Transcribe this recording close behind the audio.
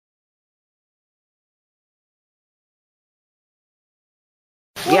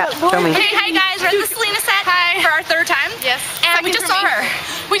Yeah, show me. Hey, hi guys, we're at the Selena set for our third time. Yes. And we just saw her.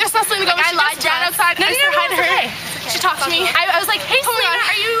 We just saw Selena go. Like, I lied to us. outside. No, I said hi to her. okay. She talked to me. I was like, hey Selena,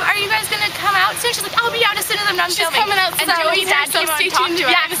 are you guys gonna come out soon? She's like, I'll be out as soon as I'm done She's filming. coming out And soon. Joey's dad So came out stay and talked tuned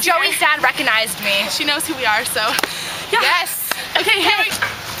to to her. it. Yeah, Joey's dad recognized me. She knows who we are, so. Yeah. Yes. Okay, here we go.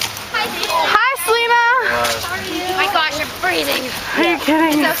 Hi, Selena. Oh my gosh, I'm freezing. Are you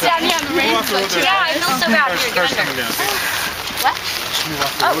kidding? So down here on the rain. Yeah, I feel so bad. Here, get under. What?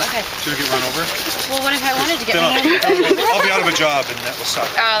 Oh, okay. Should we get run over? Well, what if I wanted to get Then run over? I'll be out of a job and that will suck.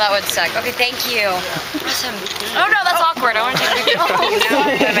 Oh, that would suck. Okay, thank you. Awesome. Oh no, that's awkward. I want to take a picture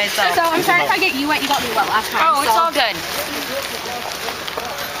of myself. So I'm sorry if I get you wet. You got me wet last time. Oh, it's all good.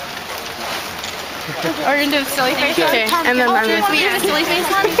 Are you gonna do a silly face? Okay, and then I'm Can we do a silly face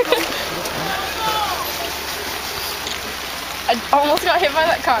one? I almost got hit by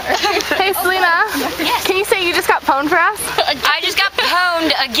that car. Hey, Selena. Yes. Can you say you just got pwned for us? I just got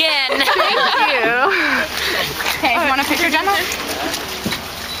pwned again. Thank you. Okay, you want a picture, Jenna?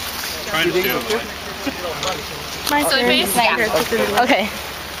 Trying to do. My Silly turn. face? Yeah. Okay.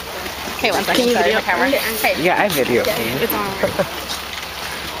 Okay, one second. Can you Sorry, video? my camera. Hey, Yeah, I video. it's on.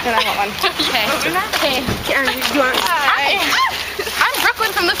 And I want one. Okay. Okay. You want? Hi. I'm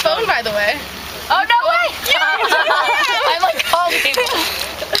Brooklyn from the phone, by the way. Oh no way! I like called people.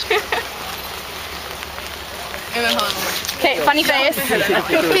 And then hold on. Okay, funny face.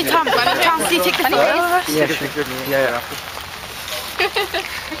 Hey, Tom, can you take the photo? Yeah.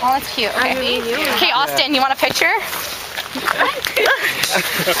 Oh, that's cute. Okay. Okay, Austin, you want a picture?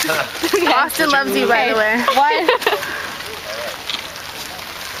 Austin loves you, by the way. One.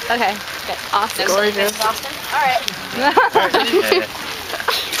 Okay. Good. Austin, gorgeous. Austin? Alright.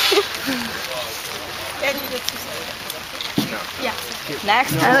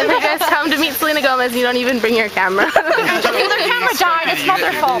 Next. And then you guys come to meet Selena Gomez and you don't even bring your camera. Their camera died. It's not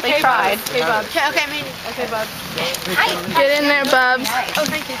their fault. They tried. Okay, Bubs. Okay, maybe. Okay, Bob. Get in there, Bubs. Oh,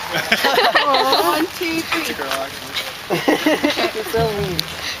 thank you. 1, 2, 3.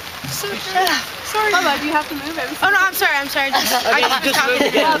 Sorry. Mama, do you have to move everything? Oh, no, I'm sorry. I just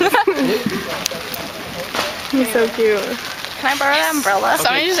He's so cute. Can I borrow the umbrella?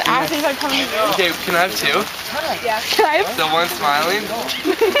 Somebody just asked me if I'd come to you. Okay, can I have two? Yeah. Can I have? The one smiling?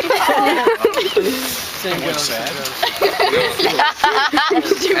 And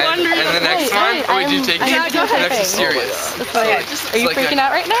the next one, or would you take it extra serious? Are you freaking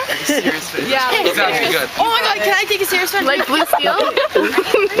out right now? Serious face. Yeah. Exactly, good. Oh my god, can I take a serious one? Like Blue Steel?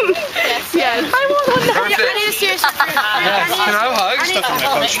 Yes. I want one now. I need a serious one. Yes, can I have hugs? Can I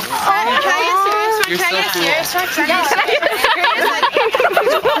get a serious one? You're Can I so get a cool. serious one?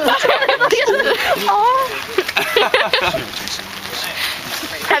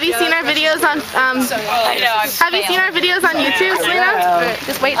 Have you seen our videos on I know, I'm Have you seen our videos on YouTube, Selena?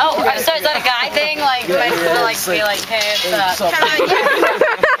 Just wait. Oh, so is that a guy thing? Like, do I have to like be like, hey, what's up?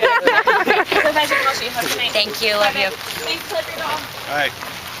 Thank you, love you. Alright.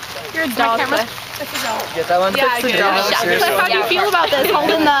 You're a dog. Get that one? Yeah, I get it. How do you feel about this?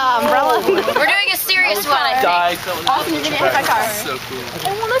 Holding the umbrella? We're doing a serious one, I think. Austin, you're gonna hit my car. So cool.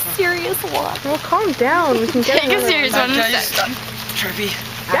 I want a serious one. Well, calm down. We can get Take a serious one. Trippy.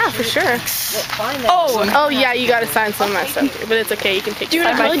 Yeah, for sure. Oh yeah, you gotta sign some of my stuff too, but it's okay. You can take Dude,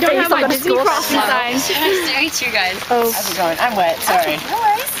 sign I my really don't face have on my the Disney school. crossing sign. Nice to meet you guys. Oh, I'm wet, sorry.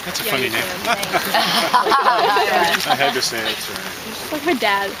 That's a funny name. I had to say it. Sorry. Like my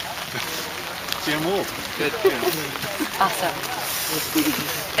dad. See, I'm old. Good. Awesome.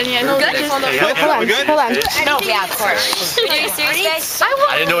 And yeah, We're good? Hey, we good? Hold on. No, yeah, of course. Are you serious, guys?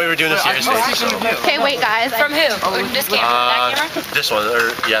 I didn't know we were doing a serious face. So. Okay, wait, guys. From who? This camera? That camera? This one,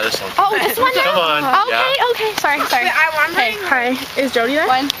 or yeah, this one. Oh, this one now? Come on. Okay, okay. Sorry. Hey, hi. Is Jody there?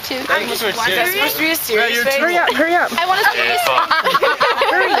 1, 2, 3. That's supposed to be a serious face? Hurry up, hurry up. I want to Yeah, it's fun.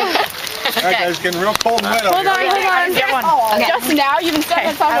 Alright guys, getting real cold and wet out Hold on, here. hold on. get one. just now, you've been stuck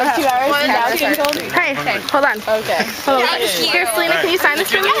outside for 2 hours. And now it's getting cold. Hey, hold on. Okay. Hold on. Thank Here, you. Selena, can you sign this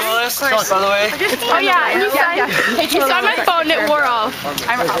for me? By the way. Oh yeah, and you sign. You saw my phone, it wore off.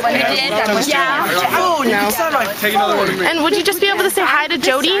 You did? Yeah. Oh, No. Take another one. And would you just be able to say hi to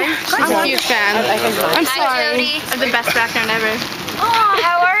Jody? I'm a huge fan. I'm Hi, sorry. Jody. I have the best background ever. Oh,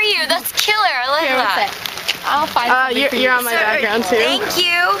 how are you? That's killer. I like Here, that. what's it? I'll find You're on my background too. Thank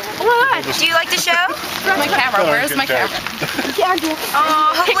you. What? Do you like the show? My camera. Where's my camera?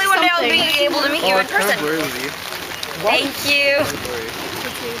 Oh, hopefully one day I'll be able to meet you in person. Thank you.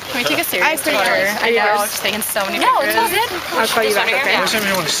 Can we take a serious picture? I know, just taking so many pictures. No, it's all good. I'll call you back, okay? Why does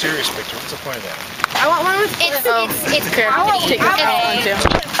everyone want a serious picture? What's the point of that? I want one with. It's Here, take this one too.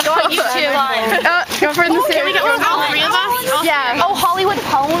 Go on YouTube. Go for the serious. Can we get one with all 3 of us? Yeah. Oh, Hollywood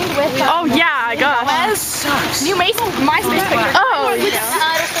Home. MySpace picture. Oh,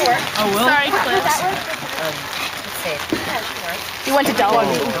 sorry, Cliff. You went to Delaware.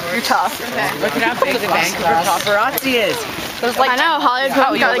 You're tough. Look at how big the Vancouver paparazzi is. I know, Hollywood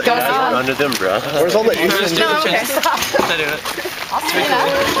Post got like going on. Under them, bro. Where's all the Asian? No, okay.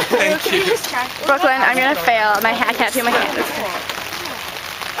 Thank you. Brooklyn, I'm gonna fail. I can't feel my hand.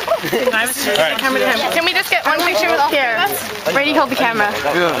 Can we just get one picture with all here? Brady, hold the camera.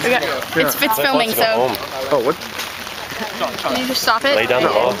 It's filming, so. Oh, what? Can you just stop it? Lay down the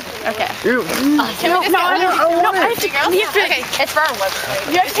hall. Okay. Okay, it's for our website.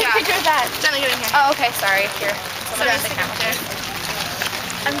 You have to take a picture of that. Jenna, get in here. Oh, okay, sorry. Here. Put it in the camera.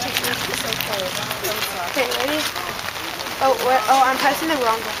 I'm taking it. It's so cold. Okay, ready? Oh, I'm pressing the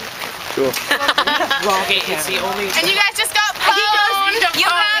wrong button. Cool. Okay, it's the only. And you guys just got pwned. You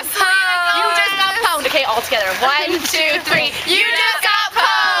got pwned. You just got pwned. Okay, all together. 1, 2, 3. You just got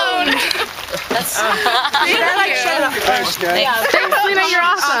pwned. That's. Thanks, guys. Thanks, Selena, you're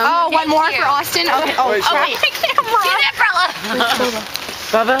awesome. Oh, one more for Austin. Okay. Oh, Wait, okay. Get the umbrella.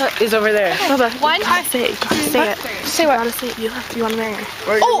 Bubba is over there. Bubba, One. say it. Say it. Say what? Honestly, you want to marry her.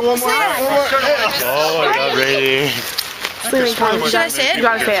 Wait, one more. Oh my god, Brady. Selena, come on. Should I say it? You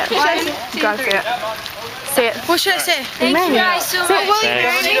gotta say it. You gotta say it. Say it. What should I say? Thank you guys so much.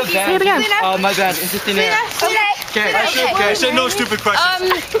 Say it again. Oh my bad, interesting there. Okay. I said no stupid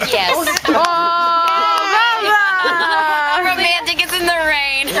questions. Yes. Oh, Bubba! Romantic is in the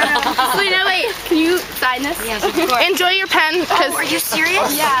rain. Selena, wait. Can you sign this? Yes, of course. Enjoy your pen, because. Are you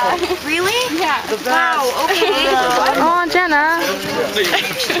serious? Yeah. Really? Yeah. Wow, okay. Oh, Jenna.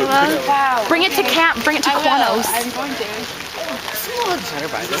 Wow. Bring it to camp. Bring it to Quanos. I'm going to.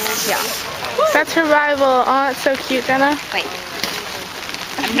 Yeah. That's her rival. Oh, it's so cute, Jenna. Wait.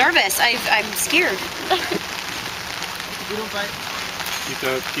 I'm nervous. I'm scared.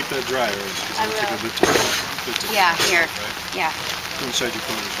 Keep that dry, or it's gonna take a bit too long. Yeah, here. Right? Yeah. Inside your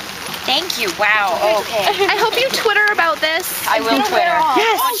phone. Thank you. Wow. Okay. I hope you Twitter about this. I will Twitter.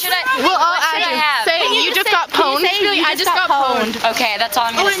 Yes. What should I? We'll all what should add I you. have? Say you just got pwned. I just got pwned. Okay, that's all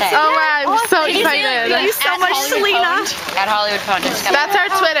I'm gonna say. Oh wow, I'm so excited. Thank you so much, Selena. At Hollywood Phone. That's our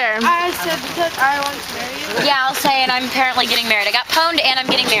Twitter. I said because I want to marry you. Yeah, I'll say, and I'm apparently getting married. I got pwned and I'm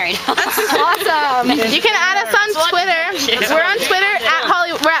getting married. Awesome. You can add us on Twitter. We're on Twitter at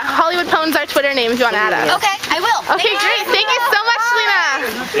Hollywood. We're at Hollywood Pwn's our Twitter name if you want to add us. Okay, I will. Okay,